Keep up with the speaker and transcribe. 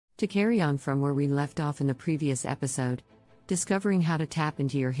To carry on from where we left off in the previous episode, discovering how to tap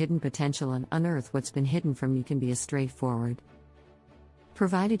into your hidden potential and unearth what's been hidden from you can be as straightforward,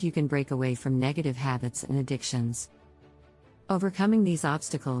 provided you can break away from negative habits and addictions. Overcoming these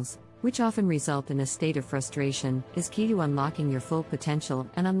obstacles, which often result in a state of frustration, is key to unlocking your full potential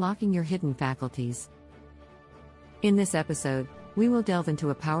and unlocking your hidden faculties. In this episode, we will delve into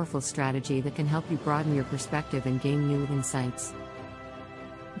a powerful strategy that can help you broaden your perspective and gain new insights.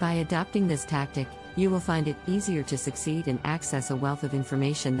 By adopting this tactic, you will find it easier to succeed and access a wealth of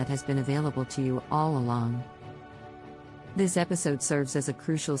information that has been available to you all along. This episode serves as a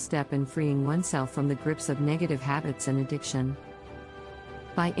crucial step in freeing oneself from the grips of negative habits and addiction.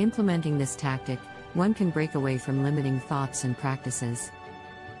 By implementing this tactic, one can break away from limiting thoughts and practices.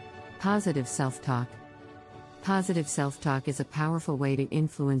 Positive self-talk. Positive self-talk is a powerful way to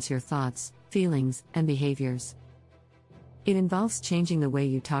influence your thoughts, feelings, and behaviors. It involves changing the way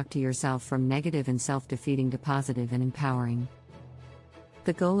you talk to yourself from negative and self-defeating to positive and empowering.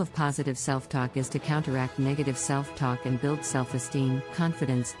 The goal of positive self-talk is to counteract negative self-talk and build self-esteem,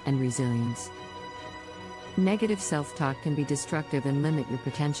 confidence, and resilience. Negative self-talk can be destructive and limit your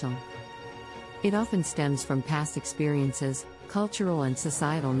potential. It often stems from past experiences, cultural and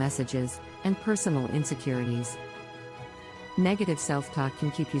societal messages, and personal insecurities. Negative self-talk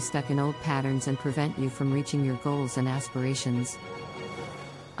can keep you stuck in old patterns and prevent you from reaching your goals and aspirations.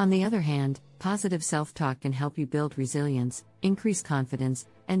 On the other hand, positive self-talk can help you build resilience, increase confidence,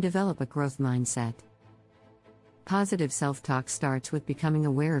 and develop a growth mindset. Positive self-talk starts with becoming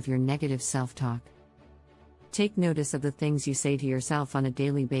aware of your negative self-talk. Take notice of the things you say to yourself on a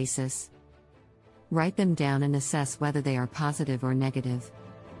daily basis. Write them down and assess whether they are positive or negative.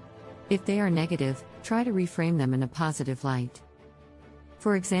 If they are negative, try to reframe them in a positive light.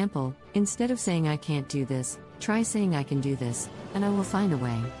 For example, instead of saying "I can't do this," try saying "I can do this, and I will find a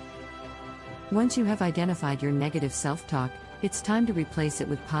way." Once you have identified your negative self-talk, it's time to replace it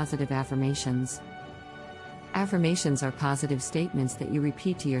with positive affirmations. Affirmations are positive statements that you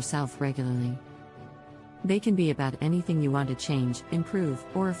repeat to yourself regularly. They can be about anything you want to change, improve,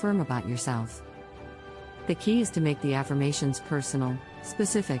 or affirm about yourself. The key is to make the affirmations personal,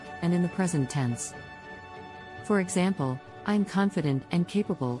 specific, and in the present tense. For example, "I am confident and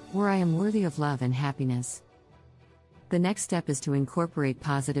capable," or "I am worthy of love and happiness." The next step is to incorporate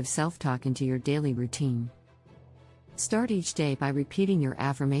positive self-talk into your daily routine. Start each day by repeating your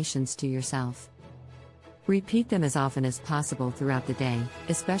affirmations to yourself. Repeat them as often as possible throughout the day,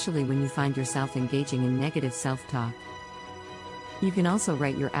 especially when you find yourself engaging in negative self-talk. You can also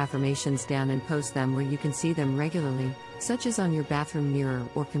write your affirmations down and post them where you can see them regularly, such as on your bathroom mirror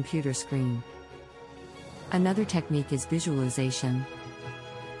or computer screen. Another technique is visualization.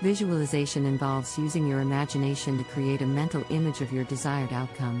 Visualization involves using your imagination to create a mental image of your desired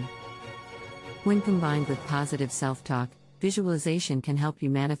outcome. When combined with positive self-talk, visualization can help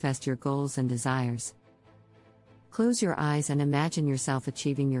you manifest your goals and desires. Close your eyes and imagine yourself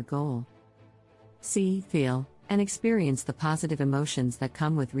achieving your goal. See, feel, and experience the positive emotions that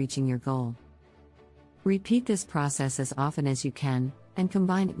come with reaching your goal. Repeat this process as often as you can, and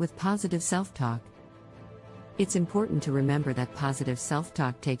combine it with positive self-talk. It's important to remember that positive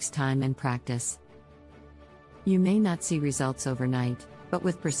self-talk takes time and practice. You may not see results overnight, but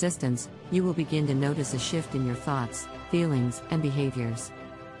with persistence, you will begin to notice a shift in your thoughts, feelings, and behaviors.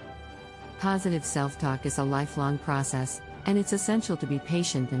 Positive self-talk is a lifelong process, and it's essential to be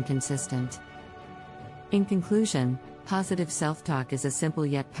patient and consistent. In conclusion, positive self-talk is a simple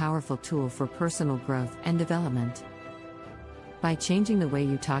yet powerful tool for personal growth and development. By changing the way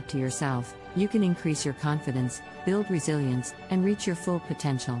you talk to yourself, you can increase your confidence, build resilience, and reach your full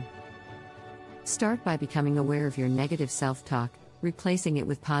potential. Start by becoming aware of your negative self-talk, replacing it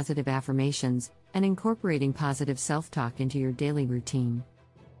with positive affirmations, and incorporating positive self-talk into your daily routine.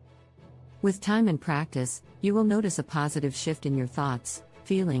 With time and practice, you will notice a positive shift in your thoughts,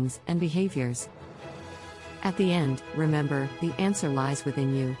 feelings, and behaviors. At the end, remember, the answer lies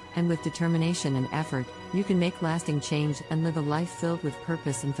within you, and with determination and effort, you can make lasting change and live a life filled with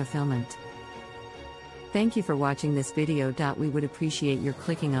purpose and fulfillment. Thank you for watching this video. We would appreciate your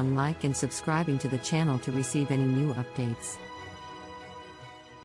clicking on like and subscribing to the channel to receive any new updates.